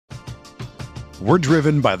We're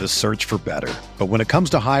driven by the search for better. But when it comes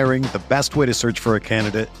to hiring, the best way to search for a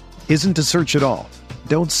candidate isn't to search at all.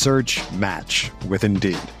 Don't search, match with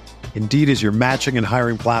Indeed. Indeed is your matching and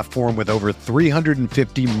hiring platform with over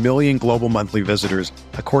 350 million global monthly visitors,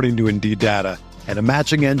 according to Indeed data, and a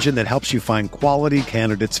matching engine that helps you find quality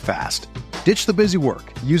candidates fast. Ditch the busy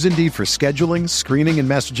work. Use Indeed for scheduling, screening, and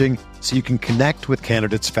messaging so you can connect with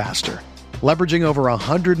candidates faster. Leveraging over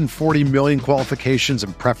 140 million qualifications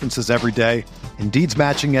and preferences every day, Indeed's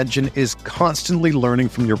matching engine is constantly learning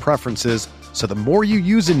from your preferences, so the more you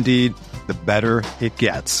use Indeed, the better it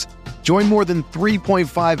gets. Join more than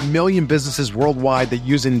 3.5 million businesses worldwide that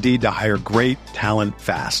use Indeed to hire great talent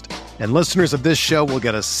fast. And listeners of this show will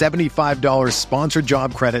get a $75 sponsored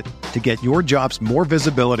job credit to get your jobs more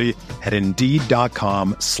visibility at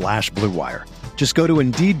Indeed.com/Blue Wire. Just go to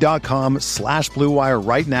Indeed.com/Blue Wire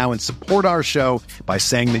right now and support our show by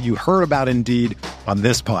saying that you heard about Indeed on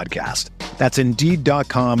this podcast. That's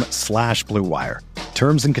Indeed.com/Blue Wire.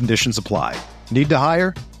 Terms and conditions apply. Need to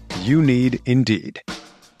hire? You need Indeed.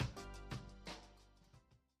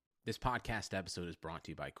 This podcast episode is brought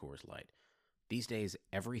to you by Coors Light. These days,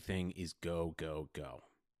 everything is go, go, go.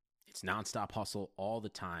 It's nonstop hustle all the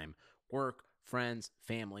time. Work, friends,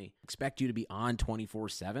 family, expect you to be on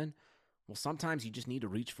 24/7. Well, sometimes you just need to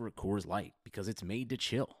reach for a Coors Light because it's made to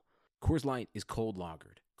chill. Coors Light is cold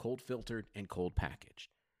lagered, cold filtered, and cold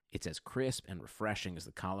packaged. It's as crisp and refreshing as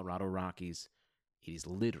the Colorado Rockies. It is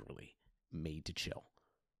literally made to chill.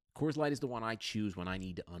 Coors Light is the one I choose when I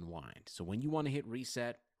need to unwind. So when you want to hit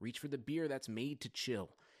reset, reach for the beer that's made to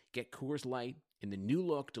chill. Get Coors Light in the new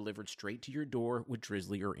look delivered straight to your door with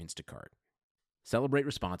Drizzly or Instacart. Celebrate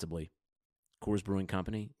responsibly. Coors Brewing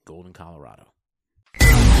Company, Golden, Colorado.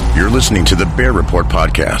 You're listening to the Bear Report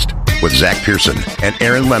podcast with Zach Pearson and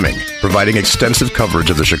Aaron Lemming, providing extensive coverage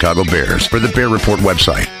of the Chicago Bears for the Bear Report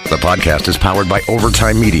website. The podcast is powered by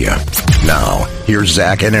Overtime Media. Now, here's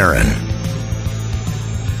Zach and Aaron.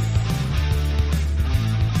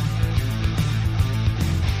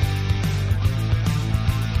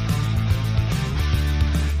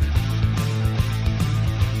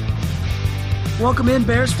 Welcome in,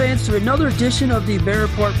 Bears fans, to another edition of the Bear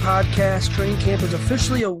Report podcast. Training camp is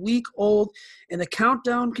officially a week old, and the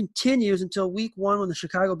countdown continues until week one when the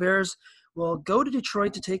Chicago Bears will go to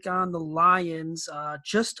Detroit to take on the Lions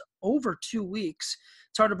just over 2 weeks.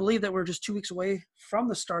 It's hard to believe that we're just 2 weeks away from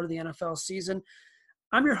the start of the NFL season.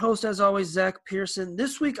 I'm your host, as always, Zach Pearson.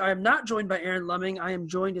 This week, I am not joined by Aaron Lemming. I am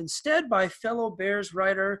joined instead by fellow Bears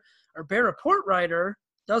writer, or Bear Report writer,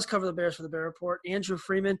 does cover the Bears for the Bear Report, Andrew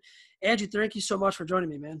Freeman. Andrew, thank you so much for joining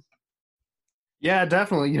me, man. Yeah,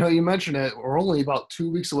 definitely. You mentioned it. We're only about 2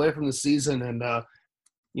 weeks away from the season, and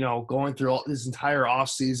going through all this entire off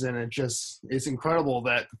season, it's incredible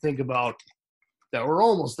to think about that we're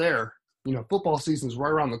almost there. Football season is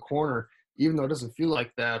right around the corner, even though it doesn't feel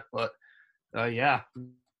like that. But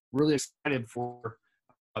really excited for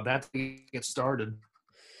that to get started.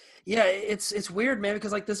 Yeah, it's weird, man,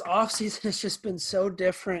 because this off season has just been so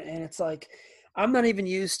different, and it's I'm not even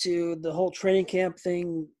used to the whole training camp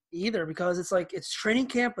thing either, because it's training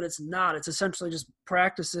camp, but it's not. It's essentially just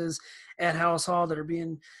practices at Halas Hall that are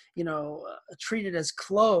being treated as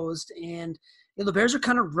closed, and the Bears are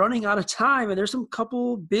kind of running out of time, and there's some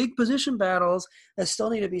couple big position battles that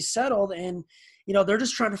still need to be settled, and they're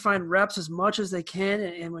just trying to find reps as much as they can.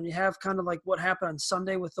 And when you have kind of what happened on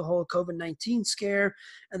Sunday with the whole COVID-19 scare,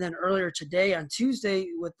 and then earlier today on Tuesday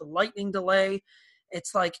with the lightning delay,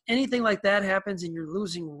 it's anything like that happens and you're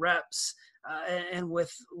losing reps. And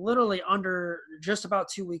with literally under just about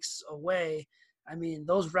 2 weeks away, I mean,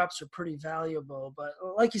 those reps are pretty valuable. But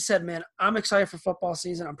like you said, man, I'm excited for football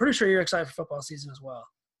season. I'm pretty sure you're excited for football season as well.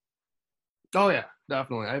 Oh, yeah,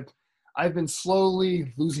 definitely. I've been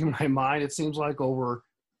slowly losing my mind, it seems like, over,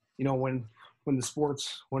 when the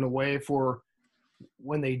sports went away for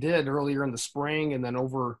when they did earlier in the spring, and then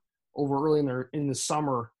over early in the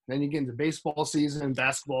summer. Then you get into baseball season,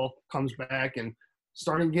 basketball comes back, and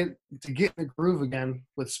starting to get in the groove again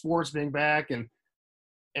with sports being back. And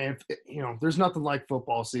there's nothing like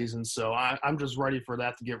football season. So I'm just ready for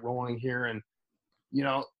that to get rolling here. And,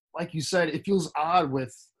 like you said, it feels odd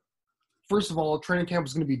with, first of all, training camp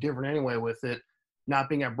is going to be different anyway with it not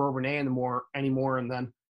being at Bourbonnais anymore. And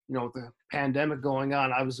then, with the pandemic going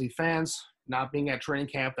on, obviously fans not being at training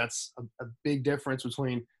camp, that's a big difference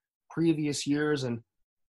between previous years. And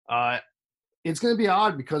it's going to be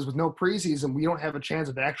odd because with no preseason, we don't have a chance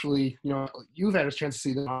of actually, you've had a chance to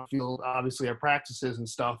see them on the field, obviously at practices and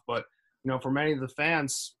stuff. But, for many of the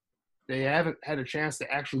fans, they haven't had a chance to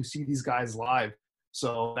actually see these guys live.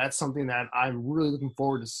 So that's something that I'm really looking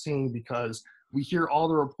forward to seeing, because we hear all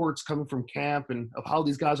the reports coming from camp and of how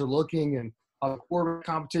these guys are looking and how the quarterback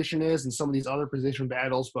competition is and some of these other position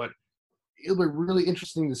battles. But it'll be really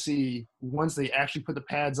interesting to see once they actually put the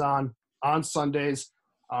pads on Sundays,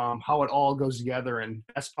 how it all goes together. And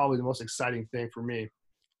that's probably the most exciting thing for me.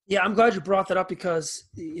 Yeah, I'm glad you brought that up because,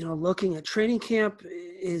 looking at training camp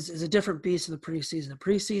is a different beast than the preseason. The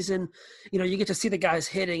preseason, you get to see the guys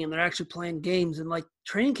hitting and they're actually playing games. And like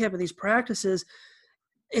training camp and these practices,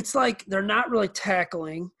 it's like they're not really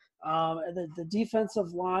tackling. The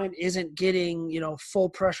defensive line isn't getting, full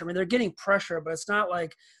pressure. I mean, they're getting pressure, but it's not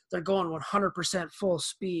like they're going 100% full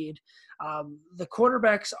speed. The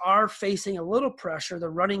quarterbacks are facing a little pressure. The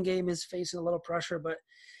running game is facing a little pressure, but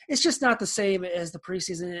it's just not the same as the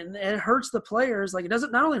preseason. And it hurts the players. Like, it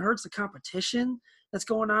doesn't not only hurts the competition that's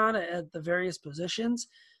going on at the various positions,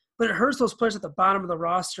 but it hurts those players at the bottom of the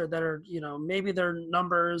roster that are, maybe their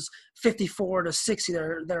numbers 54 to 60.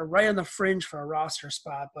 They're right on the fringe for a roster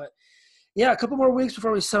spot. But yeah, a couple more weeks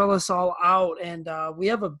before we settle this all out. And we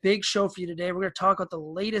have a big show for you today. We're going to talk about the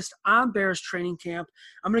latest on Bears training camp.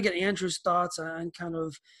 I'm going to get Andrew's thoughts on kind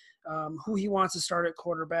of who he wants to start at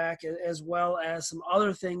quarterback, as well as some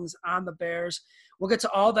other things on the Bears. We'll get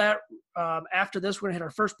to all that after this. We're going to hit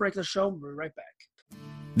our first break of the show. We'll be right back.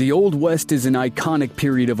 The Old West is an iconic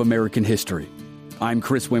period of American history. I'm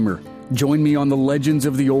Chris Wimmer. Join me on the Legends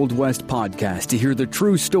of the Old West podcast to hear the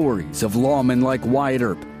true stories of lawmen like Wyatt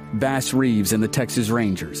Earp, Bass Reeves and the Texas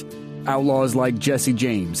Rangers, outlaws like Jesse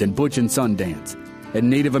James and Butch and Sundance, and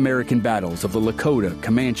Native American battles of the Lakota,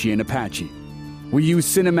 Comanche, and Apache. We use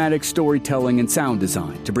cinematic storytelling and sound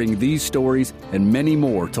design to bring these stories and many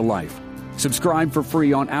more to life. Subscribe for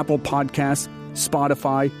free on Apple Podcasts,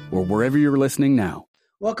 Spotify, or wherever you're listening now.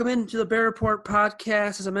 Welcome into the Bear Report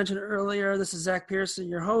podcast. As I mentioned earlier, this is Zach Pearson,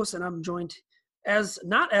 your host, and I'm joined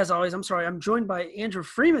I'm joined by Andrew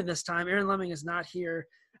Freeman this time. Aaron Lemming is not here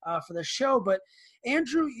for the show, but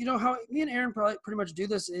Andrew, how me and Aaron probably pretty much do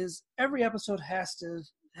this is every episode has to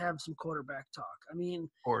have some quarterback talk. I mean,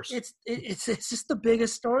 Of course. It's just the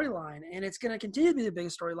biggest storyline, and it's going to continue to be the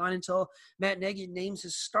biggest storyline until Matt Nagy names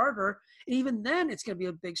his starter. And even then, it's going to be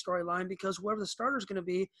a big storyline because whoever the starter is going to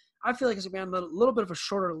be, I feel like it's going to be on a little bit of a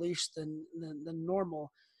shorter leash than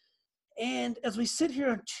normal. And as we sit here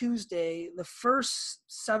on Tuesday, the first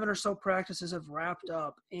 7 or so practices have wrapped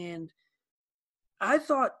up, and I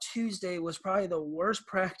thought Tuesday was probably the worst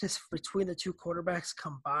practice between the two quarterbacks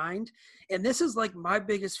combined. And this is like my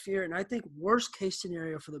biggest fear, and I think worst case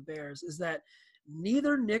scenario for the Bears is that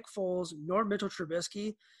neither Nick Foles nor Mitchell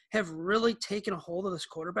Trubisky have really taken a hold of this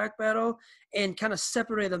quarterback battle and kind of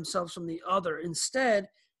separated themselves from the other. Instead,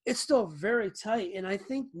 it's still very tight. And I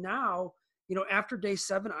think now, after day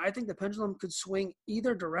 7, I think the pendulum could swing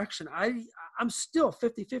either direction. I'm still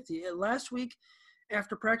 50-50. Last week,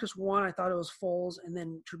 after practice 1, I thought it was Foles, and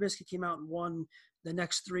then Trubisky came out and won the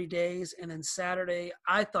next 3 days. And then Saturday,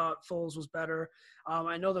 I thought Foles was better.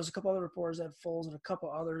 I know there's a couple other reporters that had Foles and a couple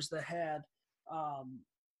others that had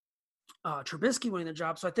Trubisky winning the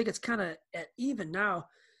job. So I think it's kind of at even now.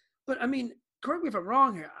 But, I mean, correct me if I'm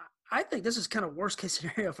wrong here. I think this is kind of worst case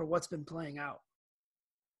scenario for what's been playing out.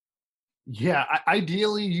 Yeah,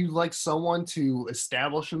 ideally, you'd like someone to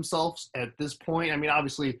establish themselves at this point. I mean,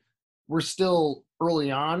 obviously, we're still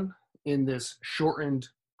early on in this shortened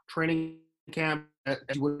training camp, as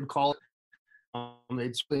you would call it.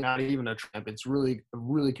 It's really not even a camp. It's really a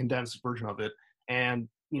really condensed version of it. And,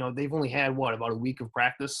 they've only had, about a week of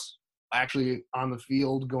practice actually on the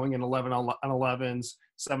field, going in 11 on 11s,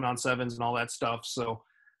 7 on 7s, and all that stuff. So,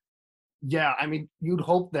 yeah, I mean, you'd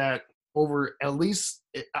hope that over at least,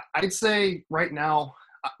 I'd say right now,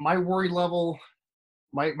 my worry level,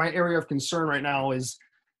 my area of concern right now is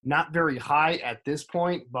not very high at this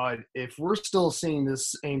point. But if we're still seeing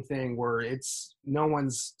this same thing where it's no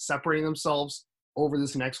one's separating themselves over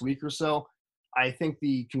this next week or so, I think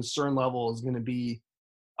the concern level is going to be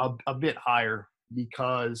a bit higher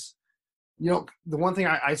because, the one thing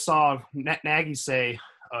I saw Nagy say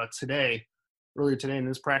earlier today in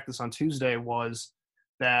this practice on Tuesday was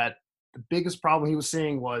that the biggest problem he was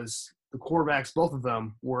seeing was the quarterbacks, both of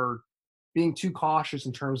them, were being too cautious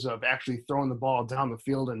in terms of actually throwing the ball down the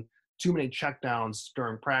field and too many checkdowns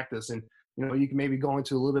during practice. And, you can maybe go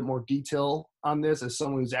into a little bit more detail on this as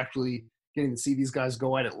someone who's actually getting to see these guys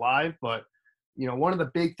go at it live. But, one of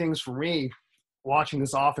the big things for me watching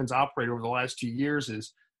this offense operate over the last 2 years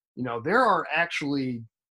is, there are actually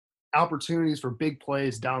opportunities for big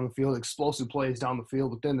plays down the field, explosive plays down the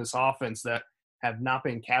field within this offense that have not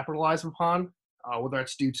been capitalized upon, whether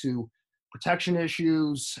that's due to protection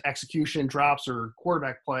issues, execution, drops, or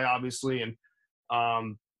quarterback play, obviously.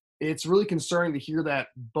 And it's really concerning to hear that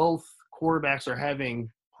both quarterbacks are having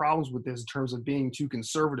problems with this in terms of being too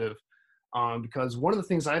conservative. Because one of the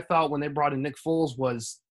things I thought when they brought in Nick Foles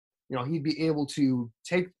was, he'd be able to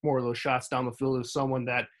take more of those shots down the field as someone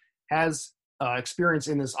that has experience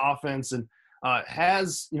in this offense and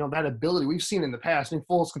has, that ability. We've seen in the past, Nick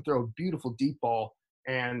Foles can throw a beautiful deep ball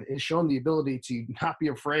and has shown the ability to not be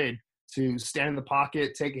afraid to stand in the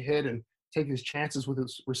pocket, take a hit, and take his chances with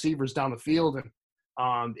his receivers down the field.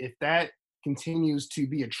 And if that continues to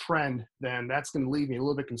be a trend, then that's going to leave me a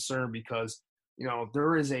little bit concerned because,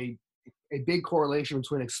 there is a big correlation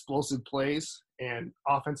between explosive plays and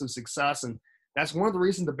offensive success. And that's one of the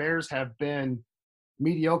reasons the Bears have been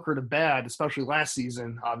mediocre to bad, especially last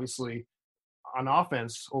season, obviously, on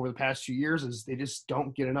offense over the past 2 years, is they just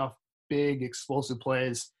don't get enough big explosive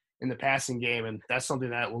plays in the passing game. And that's something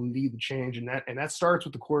that will need to change. And that starts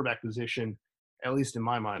with the quarterback position, at least in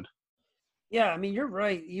my mind. Yeah, I mean, you're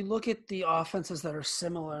right. You look at the offenses that are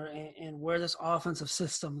similar and where this offensive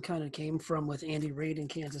system kind of came from with Andy Reid in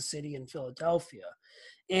Kansas City and Philadelphia.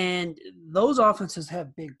 And those offenses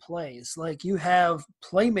have big plays. Like you have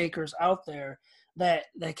playmakers out there that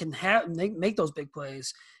can make those big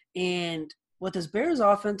plays. And with this Bears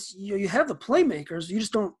offense, you have the playmakers. You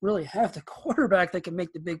just don't really have the quarterback that can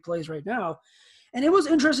make the big plays right now. And it was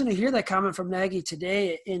interesting to hear that comment from Nagy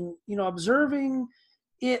today in, observing –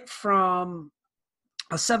 it from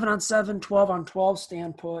a 7-on-7,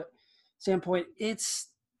 12-on-12 standpoint, it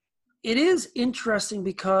is interesting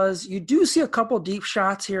because you do see a couple deep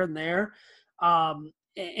shots here and there,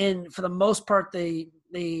 and for the most part, they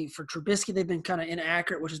for Trubisky they've been kind of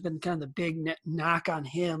inaccurate, which has been kind of the big knock on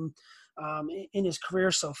him in his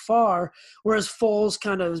career so far. Whereas Foles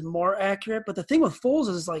kind of is more accurate, but the thing with Foles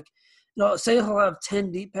is like, say he'll have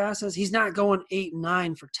 10 deep passes. He's not going 8 and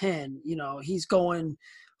 9 for 10. He's going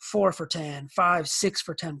 4 for 10, 5, 6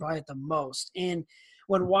 for 10, probably at the most. And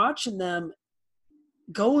when watching them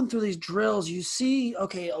going through these drills, you see,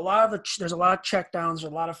 okay, there's a lot of checkdowns, a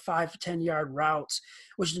lot of 5 to 10 yard routes,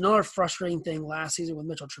 which is another frustrating thing last season with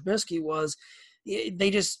Mitchell Trubisky was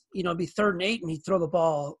they just, be 3rd and 8 and he'd throw the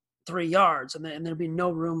ball 3 yards and there'd be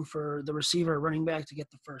no room for the receiver running back to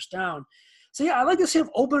get the first down. So, yeah, I like to see him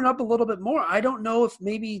open it up a little bit more. I don't know if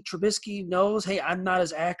maybe Trubisky knows, hey, I'm not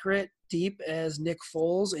as accurate deep as Nick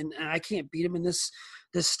Foles, and I can't beat him in this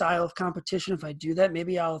style of competition. If I do that,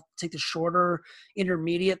 maybe I'll take the shorter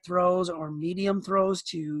intermediate throws or medium throws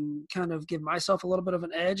to kind of give myself a little bit of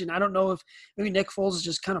an edge. And I don't know if maybe Nick Foles is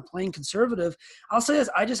just kind of playing conservative. I'll say this,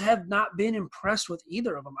 I just have not been impressed with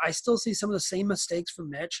either of them. I still see some of the same mistakes from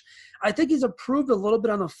Mitch. I think he's improved a little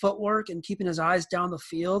bit on the footwork and keeping his eyes down the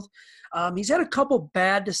field. He's had a couple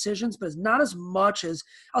bad decisions, but it's not as much as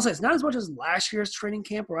last year's training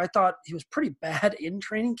camp where I thought he was pretty bad in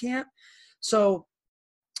training camp. So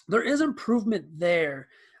there is improvement there.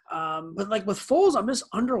 But like with Foles, I'm just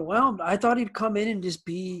underwhelmed. I thought he'd come in and just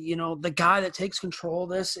be, the guy that takes control of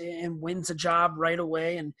this and wins the job right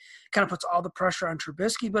away and kind of puts all the pressure on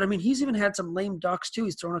Trubisky. But, I mean, he's even had some lame ducks too.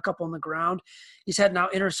 He's thrown a couple on the ground. He's had now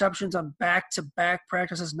interceptions on back-to-back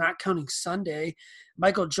practices, not counting Sunday.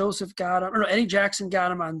 Eddie Jackson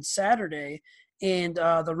got him on Saturday. And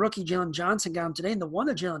the rookie Jalen Johnson got him today. And the one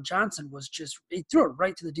that Jalen Johnson he threw it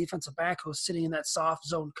right to the defensive back who was sitting in that soft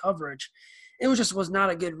zone coverage. It was not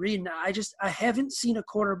a good read. And I haven't seen a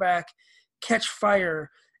quarterback catch fire,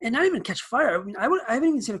 and not even catch fire. I mean, I haven't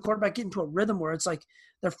even seen a quarterback get into a rhythm where it's like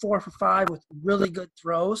they're 4 for 5 with really good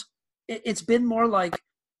throws. It's been more like a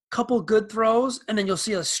couple good throws, and then you'll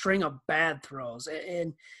see a string of bad throws.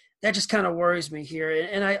 And that just kind of worries me here.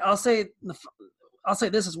 And I'll say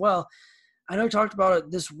this as well. I know we talked about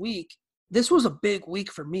it this week. This was a big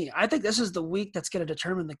week for me. I think this is the week that's going to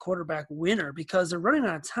determine the quarterback winner because they're running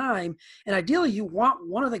out of time. And ideally, you want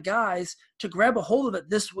one of the guys to grab a hold of it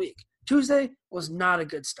this week. Tuesday was not a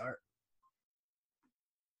good start.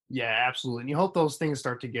 Yeah, absolutely. And you hope those things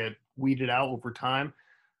start to get weeded out over time,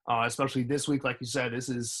 especially this week. Like you said, this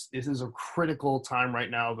is a critical time right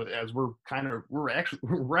now. But as we're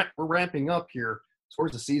ramping up here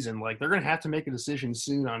towards the season, like they're going to have to make a decision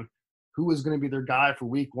soon on who is going to be their guy for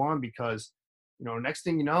week 1 because, next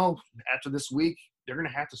thing you know, after this week, they're going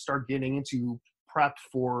to have to start getting into prep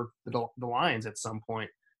for the Lions at some point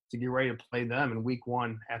to get ready to play them in week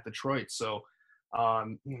 1 at Detroit. So,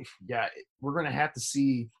 we're going to have to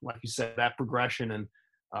see, like you said, that progression, and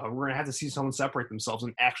we're going to have to see someone separate themselves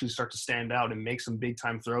and actually start to stand out and make some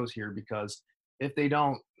big-time throws here because if they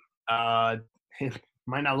don't, it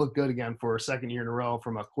might not look good again for a second year in a row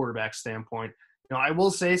from a quarterback standpoint. I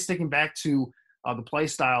will say, sticking back to the play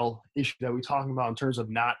style issue that we're talking about in terms of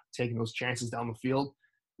not taking those chances down the field,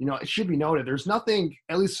 it should be noted, there's nothing,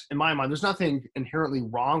 at least in my mind, there's nothing inherently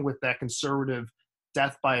wrong with that conservative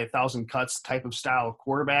death by a thousand cuts type of style of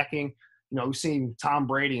quarterbacking. We've seen Tom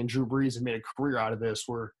Brady and Drew Brees have made a career out of this,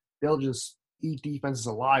 where they'll just eat defenses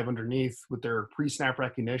alive underneath with their pre-snap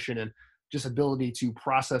recognition and just ability to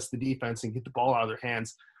process the defense and get the ball out of their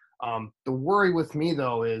hands. The worry with me,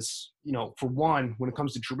 though, is, for one, when it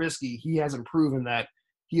comes to Trubisky, he hasn't proven that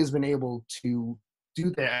he has been able to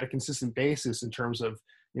do that at a consistent basis in terms of,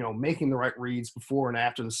 making the right reads before and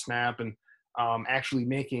after the snap, and actually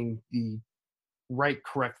making the right,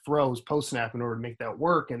 correct throws post-snap in order to make that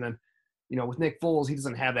work. And then, with Nick Foles, he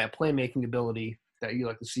doesn't have that playmaking ability that you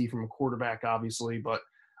like to see from a quarterback, obviously. But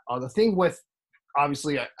the thing with,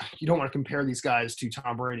 obviously, you don't want to compare these guys to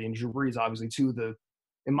Tom Brady and Drew Brees, obviously, to the,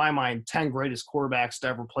 in my mind, 10 greatest quarterbacks to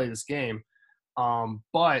ever play this game.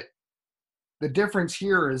 But the difference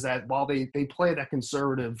here is that while they play that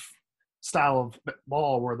conservative style of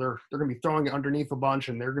ball where they're going to be throwing it underneath a bunch,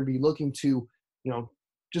 and they're going to be looking to,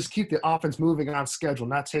 just keep the offense moving on schedule,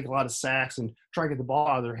 not take a lot of sacks and try to get the ball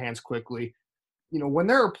out of their hands quickly. When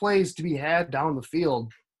there are plays to be had down the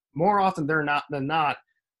field, more often than not,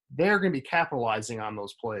 they're going to be capitalizing on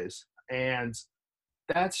those plays. And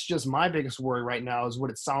that's just my biggest worry right now, is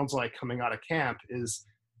what it sounds like coming out of camp, is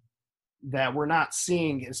that we're not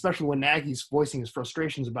seeing, especially when Nagy's voicing his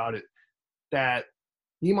frustrations about it, that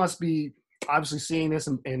he must be obviously seeing this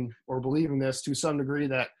or believing this to some degree,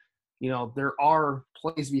 that, there are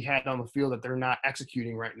plays to be had on the field that they're not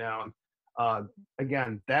executing right now. And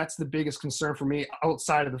again, that's the biggest concern for me,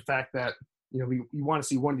 outside of the fact that, we want to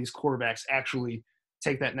see one of these quarterbacks actually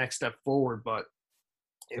take that next step forward. But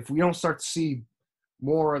if we don't start to see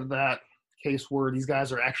more of that case where these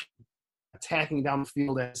guys are actually attacking down the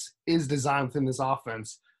field as is designed within this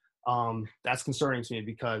offense, that's concerning to me,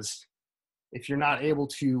 because if you're not able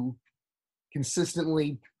to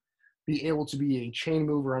consistently be able to be a chain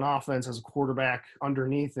mover on offense as a quarterback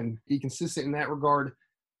underneath and be consistent in that regard,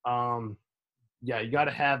 you got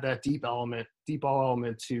to have that deep ball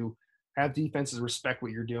element to have defenses respect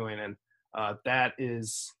what you're doing. And that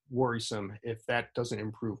is worrisome if that doesn't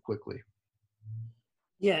improve quickly.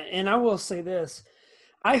 Yeah, and I will say this.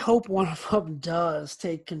 I hope one of them does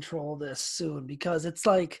take control of this soon, because it's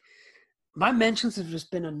like my mentions have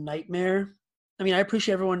just been a nightmare. I mean, I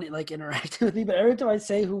appreciate everyone interacting with me, but every time I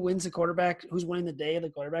say who wins the quarterback, who's winning the day of the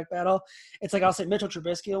quarterback battle, it's like I'll say Mitchell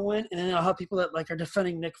Trubisky will win, and then I'll have people that are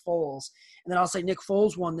defending Nick Foles, and then I'll say Nick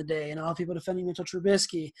Foles won the day, and I'll have people defending Mitchell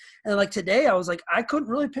Trubisky. And then today, I was like, I couldn't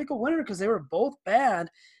really pick a winner because they were both bad,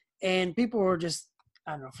 and people were just,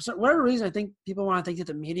 I don't know, for whatever reason, I think people want to think that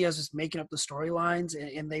the media is just making up the storylines,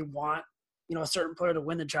 and they want, a certain player to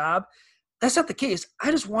win the job. That's not the case. I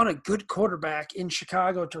just want a good quarterback in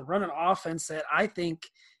Chicago to run an offense that I think,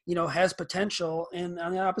 has potential. And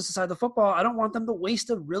on the opposite side of the football, I don't want them to waste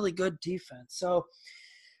a really good defense. So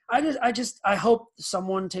I hope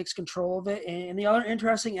someone takes control of it. And the other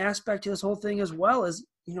interesting aspect to this whole thing as well is,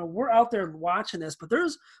 we're out there watching this, but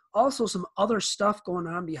there's also some other stuff going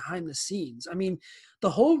on behind the scenes. I mean, the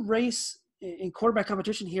whole race in quarterback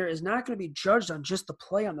competition here is not going to be judged on just the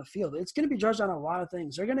play on the field. It's going to be judged on a lot of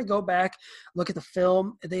things. They're going to go back, look at the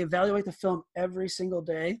film. They evaluate the film every single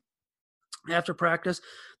day after practice.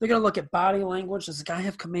 They're going to look at body language. Does the guy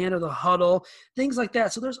have command of the huddle? Things like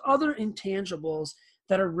that. So there's other intangibles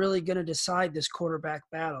that are really going to decide this quarterback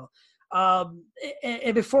battle.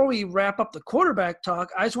 And before we wrap up the quarterback talk,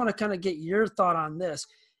 I just want to kind of get your thought on this.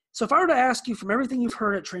 So if I were to ask you, from everything you've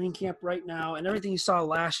heard at training camp right now and everything you saw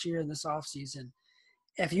last year in this offseason,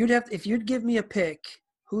 if you'd give me a pick,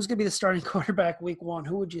 who's going to be the starting quarterback week one,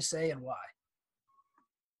 who would you say and why?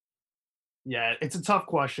 Yeah, it's a tough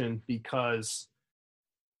question because,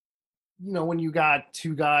 when you got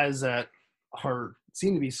two guys that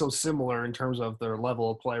seem to be so similar in terms of their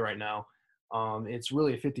level of play right now, it's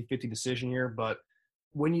really a 50-50 decision here. But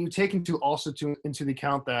when you take into the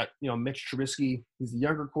account that, Mitch Trubisky, he's the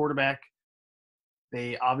younger quarterback.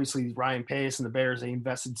 They obviously, Ryan Pace and the Bears, they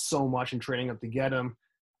invested so much in training up to get him.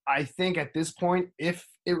 I think at this point, if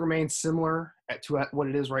it remains similar to what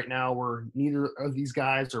it is right now, where neither of these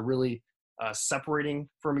guys are really separating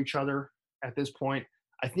from each other at this point,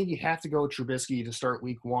 I think you have to go with Trubisky to start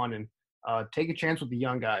week one and take a chance with the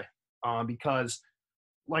young guy. Because,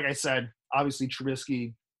 like I said, obviously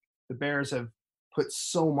Trubisky, the Bears have put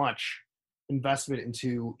so much investment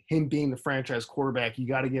into him being the franchise quarterback. You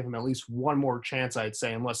got to give him at least one more chance, I'd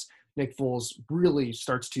say, unless Nick Foles really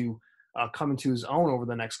starts to come into his own over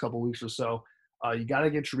the next couple of weeks or so. You got to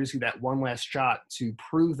give Trubisky that one last shot to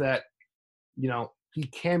prove that, he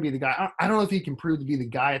can be the guy. I don't know if he can prove to be the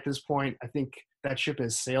guy at this point. I think that ship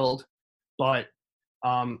has sailed. But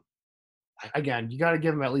Again, you got to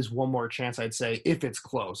give him at least one more chance, I'd say, if it's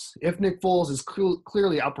close. If Nick Foles is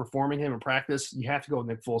clearly outperforming him in practice, you have to go with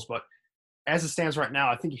Nick Foles. But as it stands right now,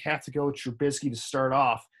 I think you have to go with Trubisky to start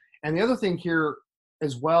off. And the other thing here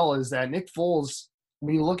as well is that Nick Foles,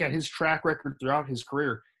 when you look at his track record throughout his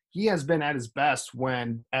career, he has been at his best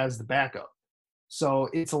when as the backup. So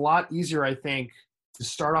it's a lot easier, I think, to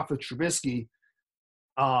start off with Trubisky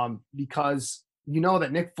because you know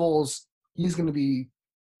that Nick Foles, he's going to be,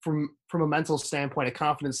 from a mental standpoint, a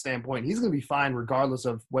confidence standpoint, he's going to be fine regardless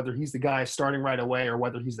of whether he's the guy starting right away or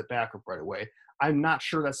whether he's the backup right away. I'm not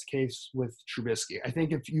sure that's the case with Trubisky. I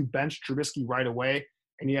think if you bench Trubisky right away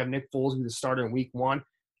and you have Nick Foles be the starter in week 1,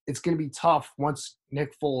 it's going to be tough once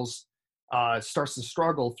Nick Foles starts to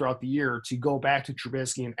struggle throughout the year to go back to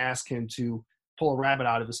Trubisky and ask him to pull a rabbit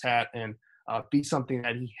out of his hat and be something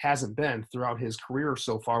that he hasn't been throughout his career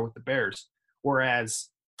so far with the Bears. Whereas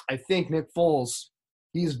I think Nick Foles,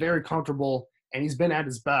 he's very comfortable and he's been at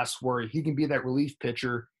his best where he can be that relief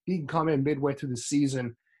pitcher. He can come in midway through the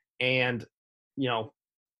season and, you know,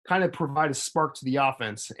 kind of provide a spark to the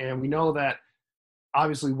offense. And we know that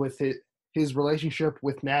obviously with his relationship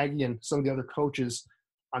with Nagy and some of the other coaches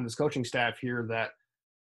on this coaching staff here, that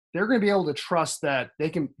they're going to be able to trust that they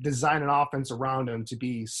can design an offense around him to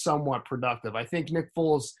be somewhat productive. I think Nick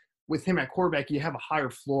Foles, with him at quarterback, you have a higher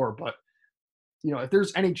floor, but you know, if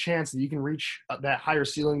there's any chance that you can reach that higher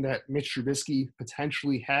ceiling that Mitch Trubisky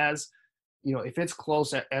potentially has, you know, if it's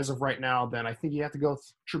close as of right now, then I think you have to go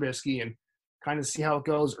with Trubisky and kind of see how it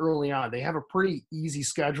goes early on. They have a pretty easy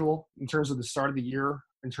schedule in terms of the start of the year,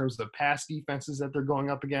 in terms of the pass defenses that they're going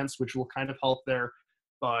up against, which will kind of help there.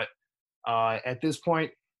 But at this point,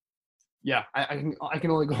 yeah, I can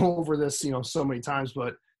only go over this, you know, so many times,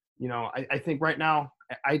 but, you know, I think right now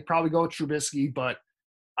I'd probably go with Trubisky, but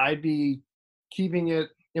I'd be keeping it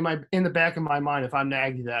in the back of my mind if I'm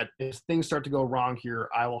Nagy that if things start to go wrong here,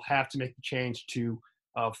 I will have to make the change to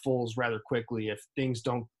Foles rather quickly if things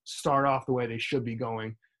don't start off the way they should be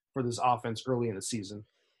going for this offense early in the season.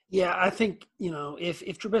 Yeah, I think, you know, if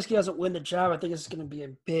Trubisky doesn't win the job, I think it's going to be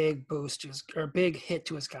a big boost or a big hit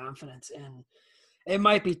to his confidence. And it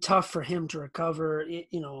might be tough for him to recover,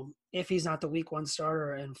 you know, if he's not the week 1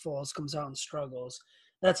 starter and Foles comes out and struggles.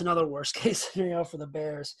 That's another worst case scenario for the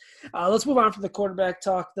Bears. Let's move on from the quarterback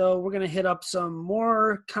talk, though. We're going to hit up some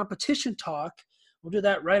more competition talk. We'll do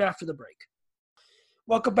that right after the break.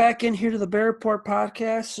 Welcome back in here to the Bear Report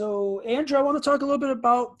podcast. So, Andrew, I want to talk a little bit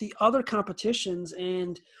about the other competitions.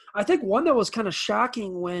 And I think one that was kind of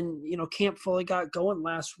shocking when, you know, camp fully got going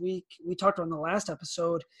last week, we talked on the last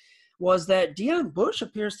episode, was that Deon Bush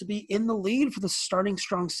appears to be in the lead for the starting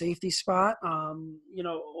strong safety spot, you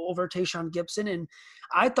know, over Tayshaun Gibson. And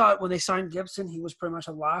I thought when they signed Gibson, he was pretty much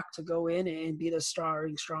a lock to go in and be the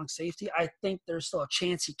starting strong safety. I think there's still a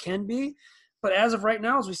chance he can be. But as of right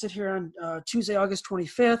now, as we sit here on Tuesday, August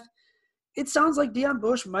 25th, it sounds like Deon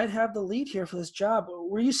Bush might have the lead here for this job.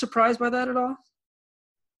 Were you surprised by that at all?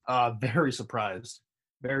 Very surprised.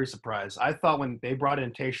 Very surprised. I thought when they brought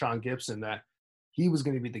in Tayshaun Gibson that he was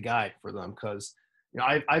going to be the guy for them because, you know,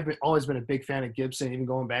 I've always been a big fan of Gibson, even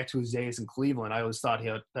going back to his days in Cleveland. I always thought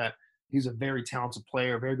that he's a very talented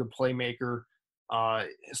player, a very good playmaker,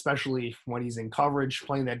 especially when he's in coverage,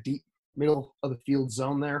 playing that deep middle of the field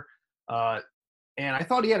zone there. And I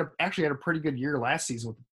thought he actually had a pretty good year last season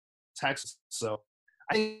with Texas. So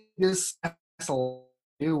I think this has to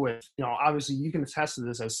do with, you know, obviously you can attest to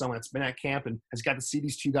this as someone that's been at camp and has got to see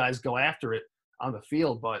these two guys go after it on the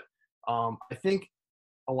field. But I think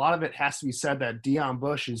a lot of it has to be said that Deon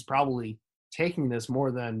Bush is probably taking this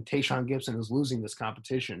more than Tayshaun Gibson is losing this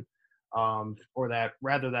competition, or that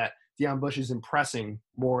Deon Bush is impressing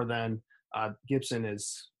more than Gibson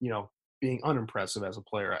is, you know, being unimpressive as a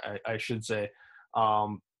player, I should say.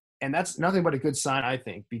 And that's nothing but a good sign, I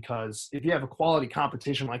think, because if you have a quality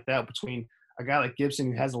competition like that between a guy like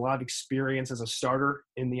Gibson who has a lot of experience as a starter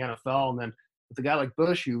in the NFL, and then with a guy like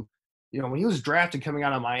Bush who, you know, when he was drafted coming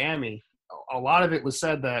out of Miami, a lot of it was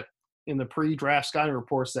said that in the pre-draft scouting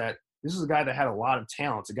reports that this is a guy that had a lot of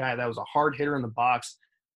talent, a guy that was a hard hitter in the box,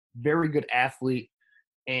 very good athlete,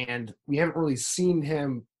 and we haven't really seen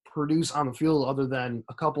him produce on the field other than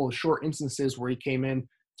a couple of short instances where he came in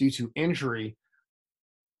due to injury.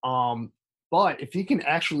 But if he can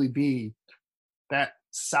actually be that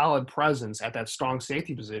solid presence at that strong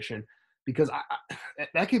safety position, because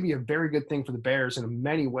that could be a very good thing for the Bears in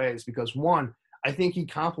many ways, because one, I think he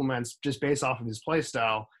complements, just based off of his play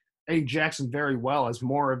style, Eddie Jackson very well as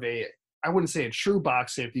more of a, I wouldn't say a true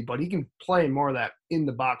box safety, but he can play more of that in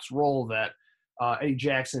the box role that Eddie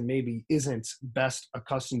Jackson maybe isn't best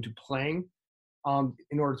accustomed to playing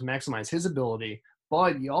in order to maximize his ability.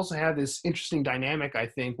 But you also have this interesting dynamic, I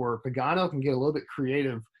think, where Pagano can get a little bit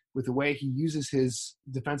creative with the way he uses his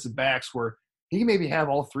defensive backs, where he can maybe have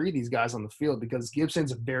all three of these guys on the field because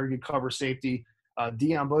Gibson's a very good cover safety.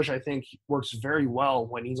 Deon Bush, I think, works very well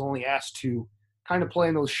when he's only asked to kind of play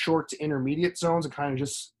in those short to intermediate zones and kind of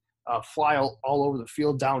just fly all over the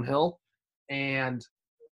field downhill. And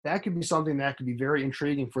that could be something that could be very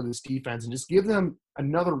intriguing for this defense and just give them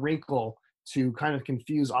another wrinkle to kind of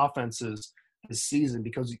confuse offenses this season,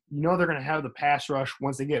 because you know they're going to have the pass rush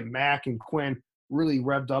once they get Mack and Quinn really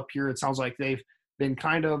revved up here. It sounds like they've been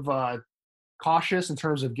kind of cautious in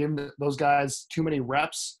terms of giving those guys too many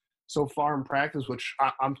reps so far in practice, which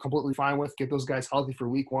I'm completely fine with. Get those guys healthy for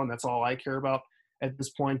week one. That's all I care about at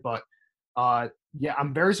this point. But, yeah,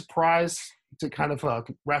 I'm very surprised to kind of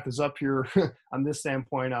wrap this up here on this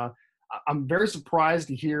standpoint. I'm very surprised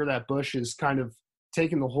to hear that Bush is kind of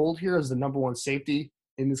taking the hold here as the number one safety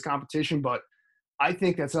in this competition, but I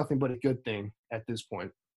think that's nothing but a good thing at this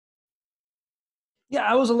point. Yeah,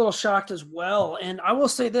 I was a little shocked as well. And I will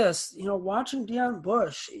say this, watching Deon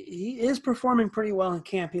Bush, he is performing pretty well in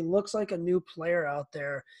camp. He looks like a new player out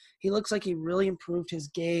there. He looks like he really improved his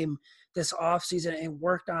game this offseason and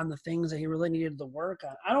worked on the things that he really needed to work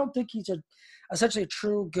on. I don't think he's essentially a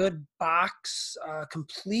true good box,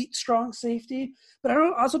 complete strong safety, but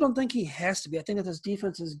I also don't think he has to be. I think that this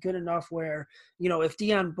defense is good enough where, if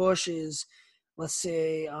Deon Bush is, let's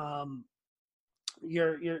say,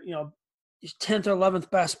 your 10th or 11th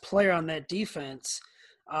best player on that defense,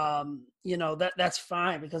 that's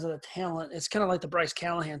fine because of the talent. It's kind of like the Bryce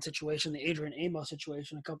Callahan situation, the Adrian Amos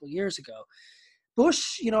situation a couple of years ago.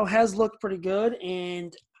 Bush, has looked pretty good,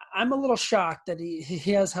 and I'm a little shocked that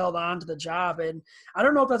he has held on to the job. And I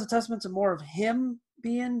don't know if that's a testament to more of him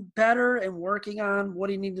being better and working on what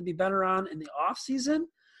he needed to be better on in the offseason,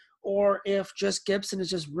 or if just Gibson has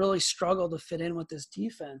just really struggled to fit in with this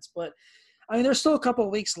defense. But I mean, there's still a couple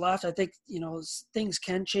of weeks left. I think, things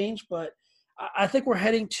can change, but I think we're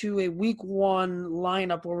heading to a week one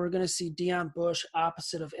lineup where we're going to see Deon Bush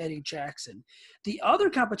opposite of Eddie Jackson. The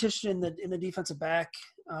other competition in the defensive back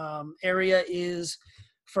area is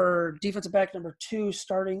for defensive back number 2,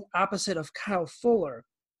 starting opposite of Kyle Fuller.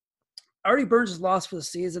 Artie Burns is lost for the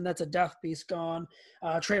season. That's a death piece gone.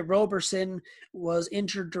 Trey Roberson was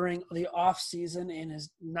injured during the offseason and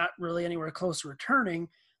is not really anywhere close to returning.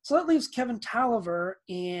 So that leaves Kevin Tolliver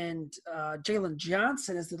and Jalen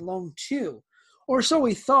Johnson as the lone 2, or so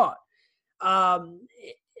we thought.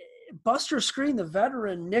 Buster Skrine, the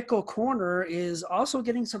veteran nickel corner, is also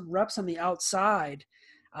getting some reps on the outside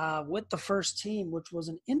with the first team, which was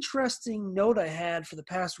an interesting note I had for the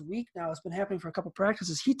past week now. It's been happening for a couple of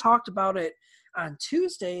practices. He talked about it on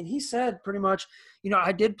Tuesday, and he said pretty much,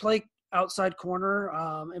 I did play outside corner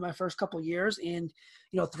in my first couple of years, and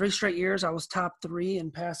 3 straight years I was top 3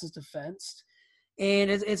 in passes defensed,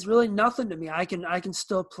 and it's really nothing to me. I can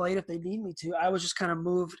still play it if they need me to. I was just kind of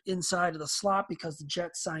moved inside of the slot because the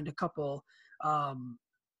Jets signed a couple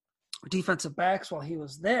defensive backs while he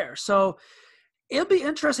was there. So it'll be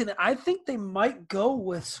interesting. I think they might go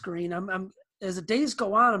with Skrine. I'm as the days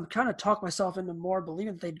go on, I'm trying to talk myself into more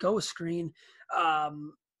believing that they'd go with Skrine.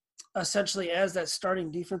 Essentially as that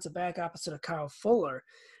starting defensive back opposite of Kyle Fuller.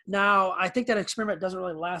 Now, I think that experiment doesn't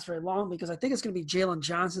really last very long because I think it's going to be Jalen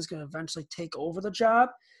Johnson's going to eventually take over the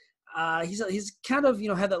job. He's kind of,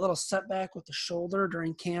 had that little setback with the shoulder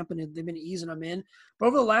during camp, and they've been easing him in. But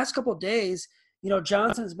over the last couple of days,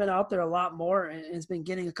 Johnson's been out there a lot more and has been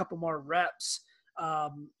getting a couple more reps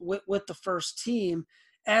with the first team,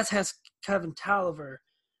 as has Kevin Tolliver.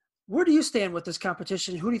 Where do you stand with this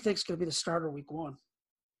competition? Who do you think is going to be the starter week one?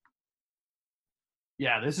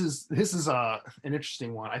 Yeah, this is an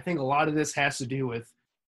interesting one. I think a lot of this has to do with,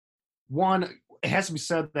 one, it has to be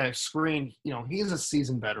said that Skrine, he's a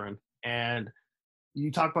seasoned veteran. And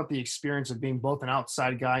you talk about the experience of being both an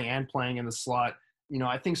outside guy and playing in the slot.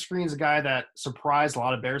 I think Skrine's a guy that surprised a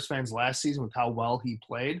lot of Bears fans last season with how well he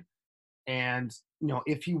played. And,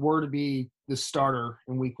 if he were to be the starter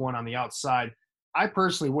in week one on the outside, I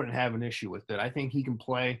personally wouldn't have an issue with it. I think he can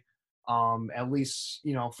play. At least,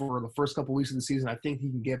 for the first couple of weeks of the season, I think he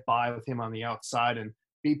can get by with him on the outside and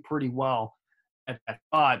be pretty well at that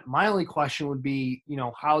spot. My only question would be,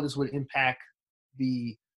 how this would impact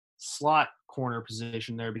the slot corner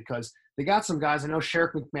position there, because they got some guys. I know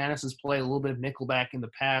Sherrick McManus has played a little bit of nickelback in the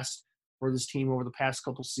past for this team over the past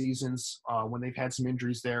couple seasons when they've had some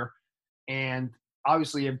injuries there. And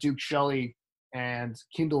obviously you have Duke Shelley and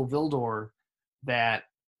Kindle Vildor that,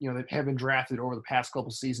 that have been drafted over the past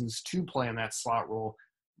couple seasons to play in that slot role.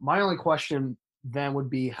 My only question then would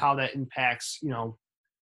be how that impacts,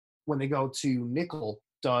 when they go to nickel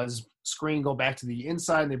does Screen go back to the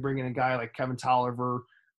inside and they bring in a guy like Kevin Tolliver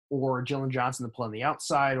or Jalen Johnson to play on the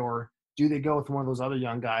outside, or do they go with one of those other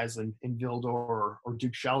young guys in Vildor or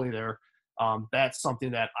Duke Shelley there? That's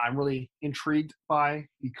something that I'm really intrigued by,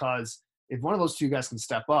 because if one of those two guys can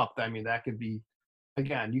step up, I mean, that could be,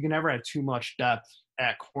 again, you can never have too much depth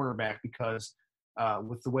at cornerback, because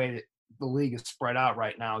with the way that the league is spread out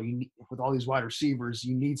right now, with all these wide receivers,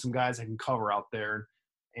 you need some guys that can cover out there.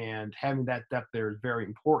 And having that depth there is very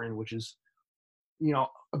important, which is,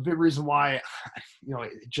 a big reason why,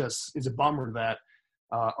 it just is a bummer that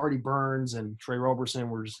Artie Burns and Trey Roberson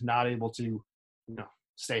were just not able to,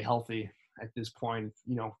 stay healthy at this point.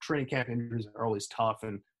 Training camp injuries are always tough,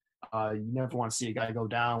 and you never want to see a guy go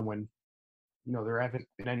down when, there haven't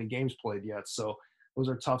been any games played yet. So those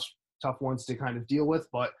are tough ones to kind of deal with.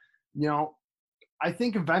 But, I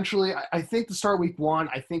think eventually, I think to start week 1,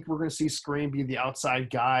 I think we're going to see Screen be the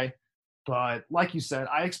outside guy. But like you said,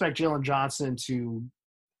 I expect Jalen Johnson to,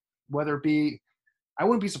 whether it be, I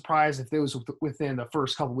wouldn't be surprised if it was within the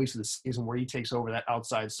first couple of weeks of the season where he takes over that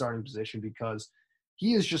outside starting position, because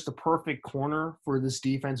he is just the perfect corner for this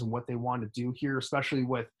defense and what they want to do here, especially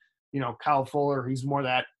with, Kyle Fuller. He's more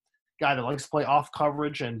that guy that likes to play off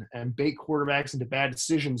coverage and bait quarterbacks into bad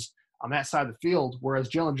decisions on that side of the field, whereas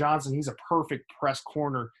Jalen Johnson, he's a perfect press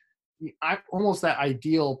corner. Almost that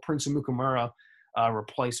ideal Prince Amukamara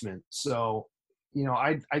replacement. So,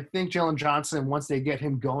 I think Jalen Johnson, once they get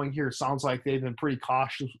him going here, it sounds like they've been pretty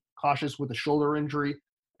cautious with the shoulder injury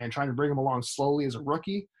and trying to bring him along slowly as a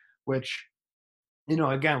rookie, which,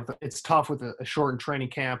 again, it's tough with a shortened training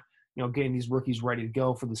camp, getting these rookies ready to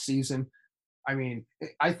go for the season. I mean,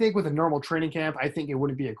 I think with a normal training camp, I think it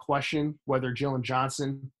wouldn't be a question whether Jalen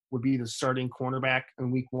Johnson would be the starting cornerback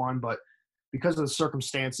in week 1. But because of the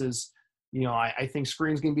circumstances, I think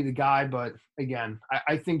Screen's going to be the guy. But again,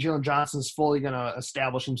 I think Jalen Johnson's fully going to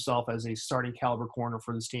establish himself as a starting caliber corner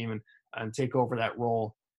for this team and take over that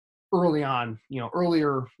role early on,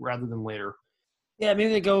 earlier rather than later. Yeah,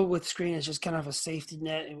 maybe they go with Screen as just kind of a safety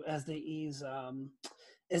net as they ease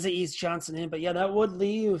Johnson in. But yeah, that would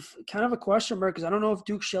leave kind of a question mark, because I don't know if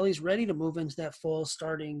Duke Shelley's ready to move into that full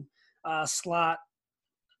starting slot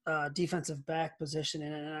defensive back position,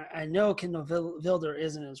 and I know Kendall Vildor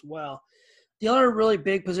isn't as well. The other really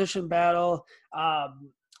big position battle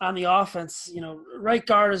on the offense, right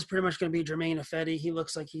guard is pretty much going to be Jermaine Ifedi. He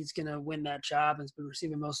looks like he's going to win that job and has been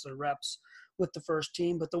receiving most of the reps with the first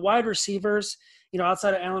team. But the wide receivers,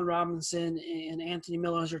 outside of Allen Robinson and Anthony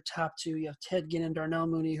Miller as your top two, you have Ted Ginn and Darnell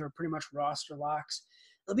Mooney, who are pretty much roster locks.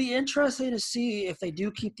 It'll be interesting to see if they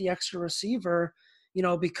do keep the extra receiver,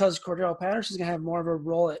 because Cordero Patterson's going to have more of a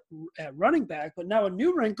role at running back. But now a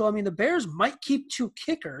new wrinkle, the Bears might keep 2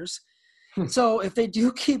 kickers. So if they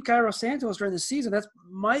do keep Cairo Santos during the season, that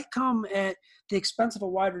might come at the expense of a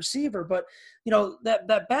wide receiver. But,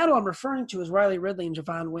 that battle I'm referring to is Riley Ridley and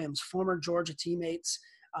Javon Wims, former Georgia teammates.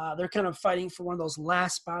 They're kind of fighting for one of those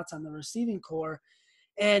last spots on the receiving core.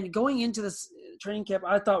 And going into this training camp,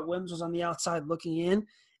 I thought Wims was on the outside looking in.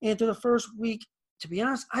 And through the first week, to be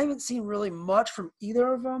honest, I haven't seen really much from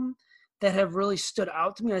either of them that have really stood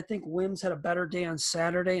out to me. I think Wims had a better day on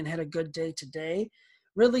Saturday and had a good day today.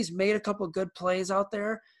 Ridley's made a couple of good plays out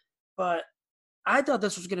there, but I thought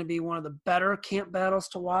this was going to be one of the better camp battles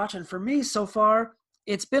to watch. And for me, so far,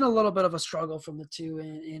 it's been a little bit of a struggle from the two.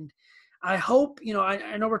 And I hope,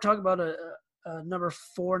 I know we're talking about a number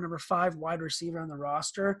 4, number 5 wide receiver on the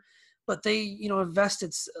roster, but they,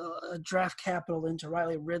 invested draft capital into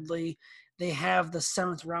Riley Ridley. They have the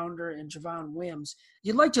 7th rounder in Javon Wims.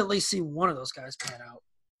 You'd like to at least see one of those guys pan out.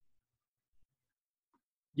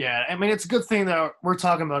 Yeah, it's a good thing that we're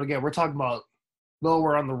talking about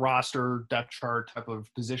lower on the roster depth chart type of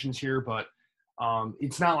positions here, but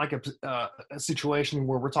it's not like a situation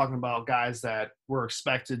where we're talking about guys that were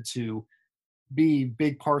expected to be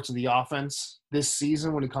big parts of the offense this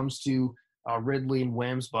season when it comes to Ridley and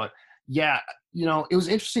Wims. But yeah, it was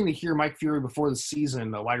interesting to hear Mike Fury before the season,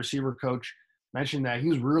 the wide receiver coach, mentioned that he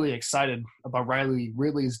was really excited about Riley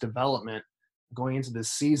Ridley's development going into this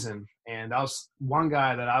season. And that was one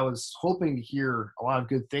guy that I was hoping to hear a lot of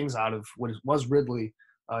good things out of, was Ridley,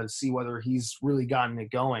 to see whether he's really gotten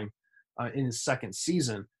it going in his second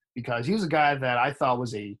season, because he was a guy that I thought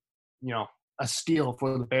was a steal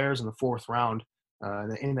for the Bears in the 4th round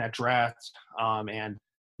in that draft. And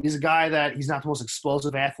he's a guy that he's not the most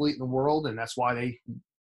explosive athlete in the world, and that's why they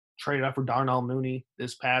traded up for Darnell Mooney in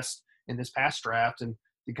this past draft, and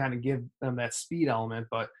to kind of give them that speed element.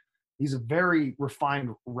 But he's a very refined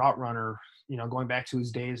route runner, going back to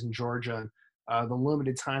his days in Georgia, and the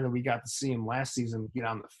limited time that we got to see him last season get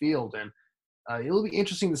on the field. And It'll be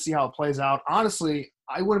interesting to see how it plays out. Honestly,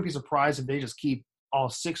 I wouldn't be surprised if they just keep all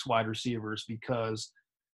 6 wide receivers because,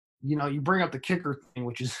 you bring up the kicker thing,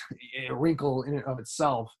 which is a wrinkle in and of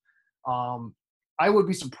itself. I would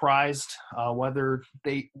be surprised whether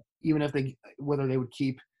they would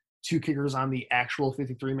keep 2 kickers on the actual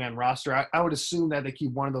 53-man roster. I would assume that they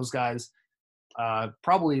keep one of those guys.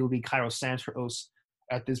 Probably it would be Cairo Santos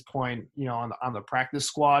at this point, on the practice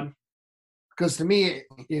squad. Because to me,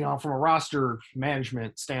 from a roster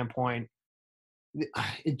management standpoint,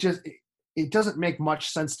 it doesn't make much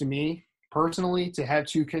sense to me personally to have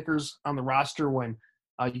 2 kickers on the roster when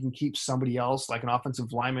you can keep somebody else like an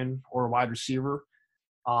offensive lineman or a wide receiver.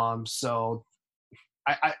 So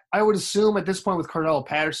I would assume at this point with Cordell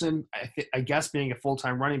Patterson, I guess being a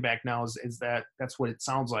full-time running back now is that's what it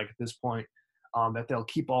sounds like at this point, that they'll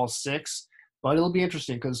keep all 6. But it'll be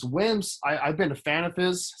interesting because Wims, I've been a fan of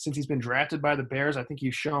his since he's been drafted by the Bears. I think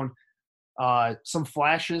he's shown some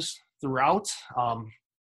flashes throughout.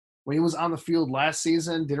 When he was on the field last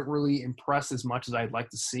season, didn't really impress as much as I'd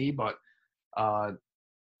like to see. But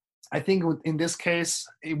I think in this case,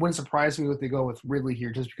 it wouldn't surprise me if they go with Ridley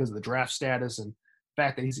here just because of the draft status and the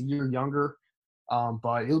fact that he's a year younger.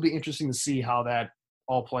 But it'll be interesting to see how that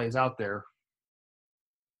all plays out there.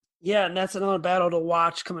 Yeah, and that's another battle to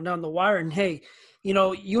watch coming down the wire. And hey,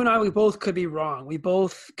 you and I, we both could be wrong.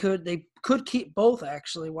 They could keep both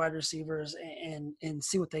actually wide receivers and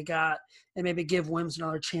see what they got and maybe give Wims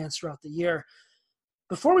another chance throughout the year.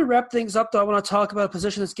 Before we wrap things up, though, I want to talk about a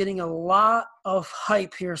position that's getting a lot of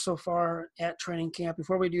hype here so far at training camp.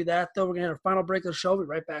 Before we do that, though, we're going to have our final break of the show. We'll be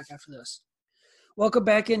right back after this. Welcome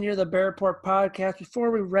back in here to the Bear Report podcast.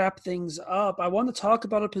 Before we wrap things up, I want to talk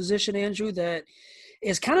about a position, Andrew, that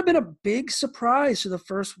has kind of been a big surprise for the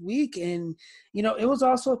first week. And, it was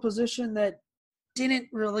also a position that didn't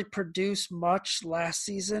really produce much last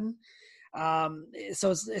season.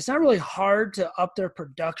 So it's not really hard to up their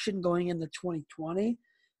production going into 2020.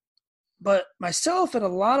 But myself and a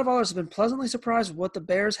lot of others have been pleasantly surprised with what the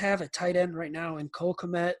Bears have at tight end right now in Cole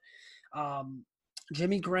Kmet,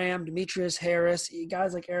 Jimmy Graham, Demetrius Harris.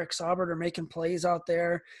 Guys like Eric Saubert are making plays out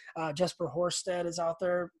there. Jesper Horsted is out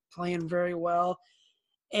there playing very well.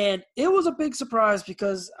 And it was a big surprise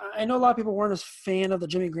because I know a lot of people weren't a fan of the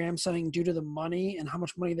Jimmy Graham signing due to the money and how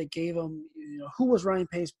much money they gave him, who was Ryan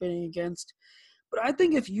Pace bidding against. But I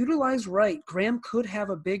think if utilized right, Graham could have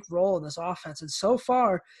a big role in this offense. And so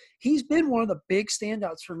far, he's been one of the big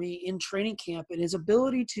standouts for me in training camp. And his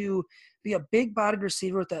ability to be a big-bodied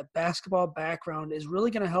receiver with that basketball background is really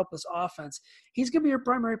going to help this offense. He's going to be your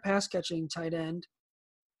primary pass-catching tight end.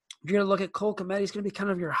 If you're going to look at Cole Kmet, he's going to be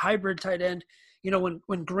kind of your hybrid tight end.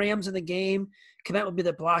 When Graham's in the game, Kmet will be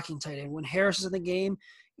the blocking tight end. When Harris is in the game,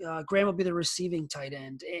 Graham will be the receiving tight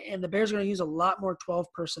end. And the Bears are going to use a lot more 12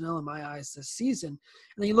 personnel in my eyes this season. And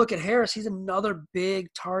then you look at Harris, he's another big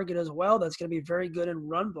target as well that's going to be very good in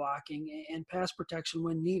run blocking and pass protection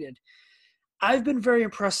when needed. I've been very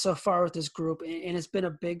impressed so far with this group, and it's been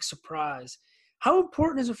a big surprise. How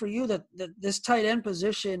important is it for you that this tight end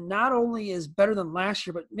position not only is better than last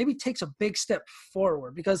year, but maybe takes a big step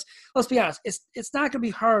forward? Because let's be honest, it's not going to be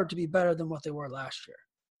hard to be better than what they were last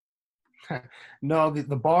year. No,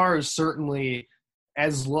 the bar is certainly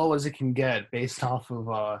as low as it can get based off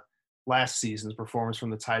of last season's performance from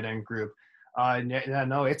the tight end group.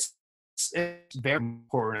 No, it's very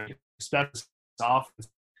important, especially offense.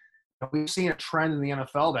 We've seen a trend in the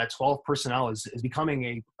NFL that 12 personnel is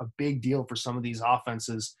becoming a big deal for some of these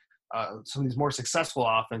offenses, some of these more successful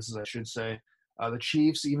offenses, I should say. The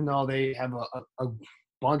Chiefs, even though they have a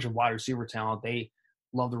bunch of wide receiver talent, they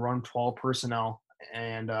love to run 12 personnel.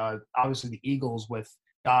 And obviously the Eagles with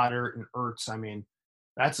Goddard and Ertz, I mean,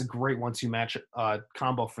 that's a great 1-2 match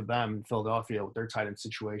combo for them in Philadelphia with their tight end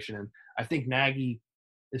situation. And I think Nagy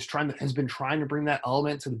has been trying to bring that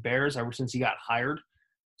element to the Bears ever since he got hired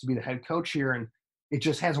to be the head coach here, and it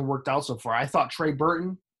just hasn't worked out so far. I thought Trey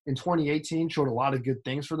Burton in 2018 showed a lot of good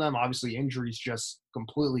things for them. Obviously, injuries just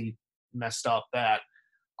completely messed up that.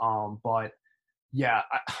 But yeah,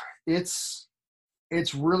 it's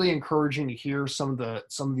really encouraging to hear some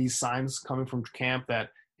of these signs coming from camp that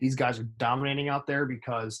these guys are dominating out there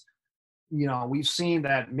because we've seen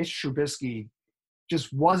that Mitch Trubisky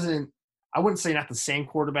just wasn't. I wouldn't say not the same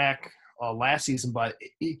quarterback last season, but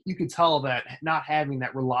you could tell that not having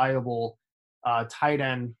that reliable tight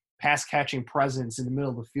end pass-catching presence in the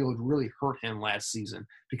middle of the field really hurt him last season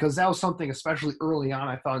because that was something, especially early on,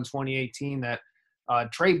 I thought in 2018 that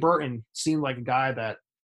Trey Burton seemed like a guy that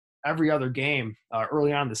every other game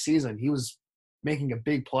early on in the season, he was making a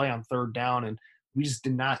big play on third down, and we just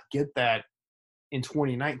did not get that in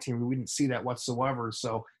 2019. We didn't see that whatsoever.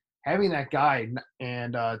 So having that guy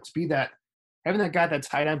and having that guy at that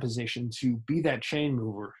tight end position to be that chain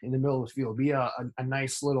mover in the middle of the field, be a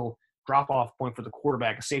nice little drop-off point for the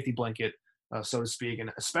quarterback, a safety blanket, so to speak,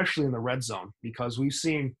 and especially in the red zone, because we've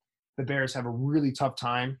seen the Bears have a really tough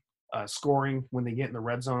time scoring when they get in the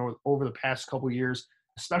red zone over the past couple of years,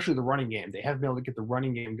 especially the running game. They haven't been able to get the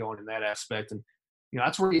running game going in that aspect. And,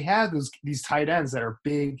 that's where you have these tight ends that are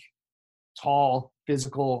big, tall,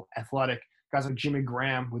 physical, athletic. Guys like Jimmy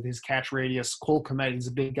Graham with his catch radius. Cole Kmet, he's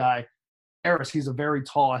a big guy. Harris, he's a very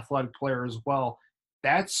tall, athletic player as well.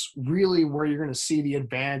 That's really where you're going to see the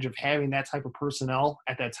advantage of having that type of personnel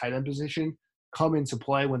at that tight end position come into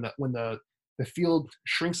play when the field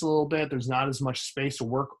shrinks a little bit. There's not as much space to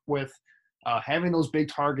work with. Having those big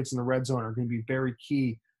targets in the red zone are going to be very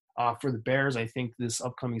key for the Bears, I think, this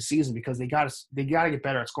upcoming season, because they got to get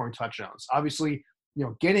better at scoring touchdowns. Obviously,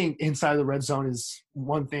 getting inside the red zone is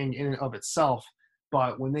one thing in and of itself,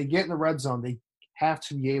 but when they get in the red zone, they have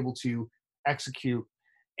to be able to execute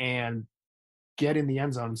and get in the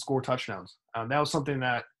end zone and score touchdowns. That was something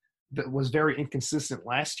that was very inconsistent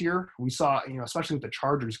last year. We saw, especially with the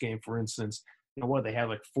Chargers game, for instance, they had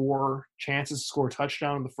like 4 chances to score a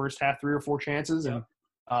touchdown in the first half, 3 or 4 chances, and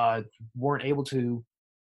weren't able to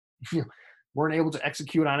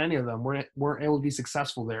execute on any of them. weren't able to be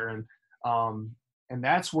successful there. And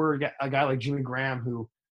that's where a guy like Jimmy Graham, who,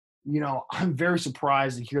 I'm very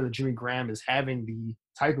surprised to hear that Jimmy Graham is having the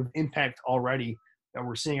type of impact already that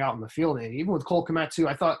we're seeing out in the field. And even with Cole Kmet too,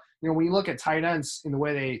 I thought, when you look at tight ends in the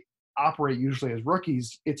way they operate usually as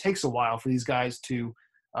rookies, it takes a while for these guys to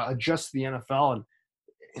adjust to the NFL. And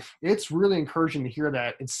it's really encouraging to hear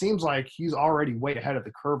that. It seems like he's already way ahead of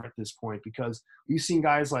the curve at this point, because you've seen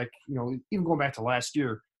guys like, even going back to last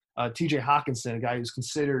year, TJ Hawkinson, a guy who's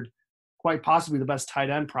considered quite possibly the best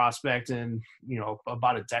tight end prospect in,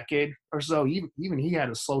 about a decade or so. Even he had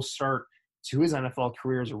a slow start to his NFL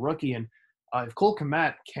career as a rookie. And if Cole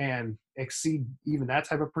Kmet can exceed even that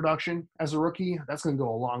type of production as a rookie, that's going to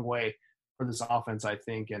go a long way for this offense, I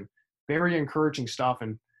think. And very encouraging stuff.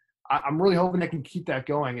 And I'm really hoping they can keep that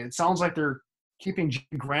going. It sounds like they're keeping Jimmy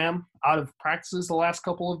Graham out of practices the last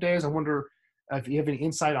couple of days. I wonder if you have any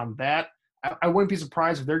insight on that. I wouldn't be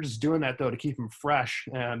surprised if they're just doing that, though, to keep him fresh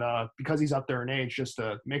and because he's up there in age, just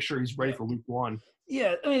to make sure he's ready for week 1.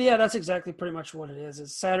 Yeah, that's exactly pretty much what it is.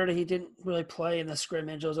 It's Saturday, he didn't really play in the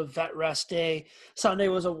scrimmage. It was a vet rest day. Sunday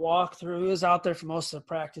was a walkthrough. He was out there for most of the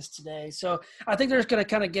practice today. So I think they're just going to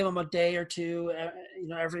kind of give him a day or two,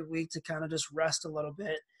 every week to kind of just rest a little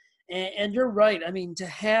bit. And you're right. I mean, to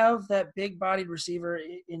have that big-bodied receiver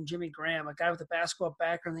in Jimmy Graham, a guy with a basketball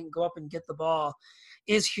background that can go up and get the ball,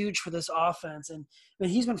 is huge for this offense. And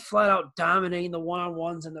he's been flat out dominating the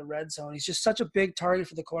one-on-ones in the red zone. He's just such a big target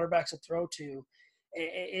for the quarterbacks to throw to.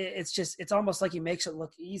 It's almost like he makes it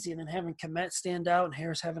look easy. And then having Kmet stand out and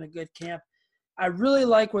Harris having a good camp, I really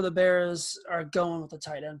like where the Bears are going with the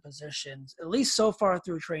tight end positions, at least so far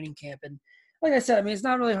through training camp. And like I said, it's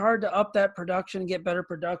not really hard to up that production and get better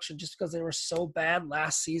production just because they were so bad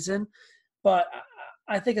last season. But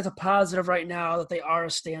I think it's a positive right now that they are a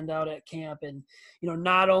standout at camp and,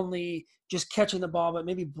 not only just catching the ball, but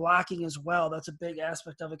maybe blocking as well. That's a big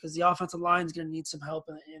aspect of it because the offensive line is going to need some help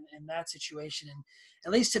in that situation. And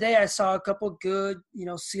at least today I saw a couple good,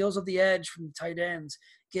 seals of the edge from the tight ends,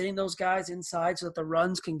 getting those guys inside so that the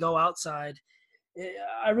runs can go outside.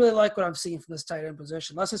 I really like what I'm seeing from this tight end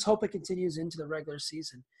position. Let's just hope it continues into the regular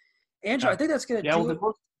season. Andrew, I think that's going to do it.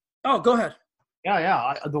 Oh, go ahead.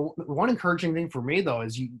 Yeah. The one encouraging thing for me, though,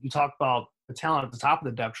 is you talk about the talent at the top of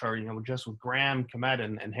the depth chart, just with Graham, Kmet,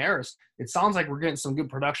 and Harris. It sounds like we're getting some good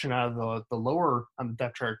production out of the lower on the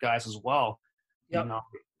depth chart guys as well. Yep.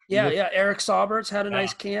 Yeah. Eric Saubert's had a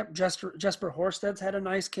nice camp. Jesper Horsted's had a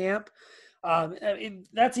nice camp.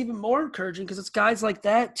 That's even more encouraging because it's guys like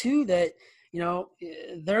that, too, that –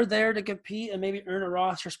 they're there to compete and maybe earn a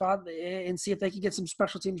roster spot and see if they can get some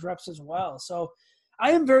special teams reps as well. So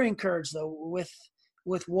I am very encouraged, though, with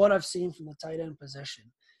what I've seen from the tight end position.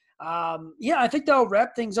 I think that'll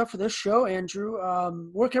wrap things up for this show, Andrew.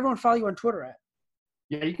 Where can everyone follow you on Twitter at?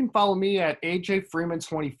 Yeah, you can follow me at AJ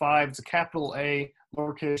Freeman25. It's a capital A,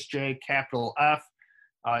 lowercase j, capital F.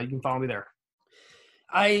 You can follow me there.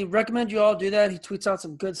 I recommend you all do that. He tweets out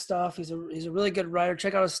some good stuff. He's a really good writer.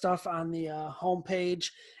 Check out his stuff on the homepage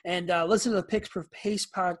and listen to the Picks Per Pace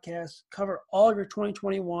podcast. Cover all of your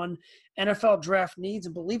 2021 NFL draft needs.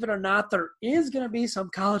 And believe it or not, there is going to be some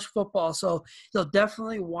college football. So you'll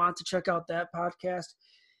definitely want to check out that podcast.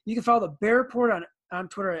 You can follow the Bear Report on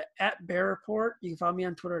Twitter at Bear Report. You can follow me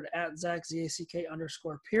on Twitter at Zach,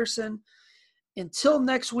 ZACK_Pearson. Until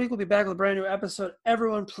next week, we'll be back with a brand new episode.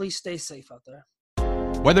 Everyone, please stay safe out there.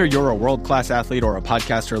 Whether you're a world-class athlete or a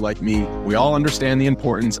podcaster like me, we all understand the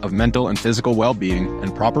importance of mental and physical well-being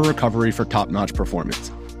and proper recovery for top-notch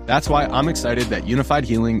performance. That's why I'm excited that Unified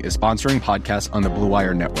Healing is sponsoring podcasts on the Blue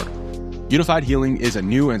Wire Network. Unified Healing is a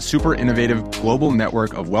new and super innovative global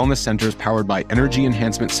network of wellness centers powered by Energy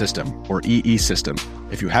Enhancement System, or EE System.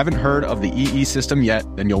 If you haven't heard of the EE System yet,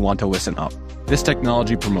 then you'll want to listen up. This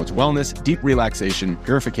technology promotes wellness, deep relaxation,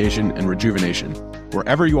 purification, and rejuvenation.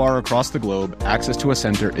 Wherever you are across the globe, access to a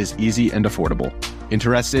center is easy and affordable.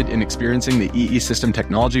 Interested in experiencing the EE System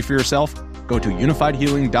technology for yourself? Go to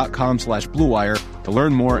unifiedhealing.com/bluewire to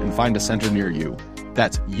learn more and find a center near you.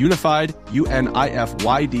 That's unified,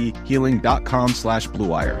 UNIFYD,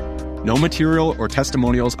 healing.com/bluewire. No material or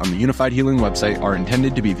testimonials on the Unified Healing website are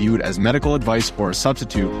intended to be viewed as medical advice or a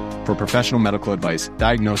substitute for professional medical advice,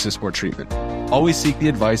 diagnosis, or treatment. Always seek the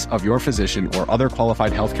advice of your physician or other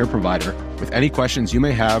qualified healthcare provider with any questions you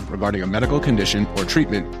may have regarding a medical condition or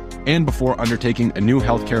treatment and before undertaking a new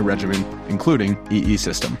healthcare regimen, including EE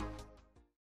System.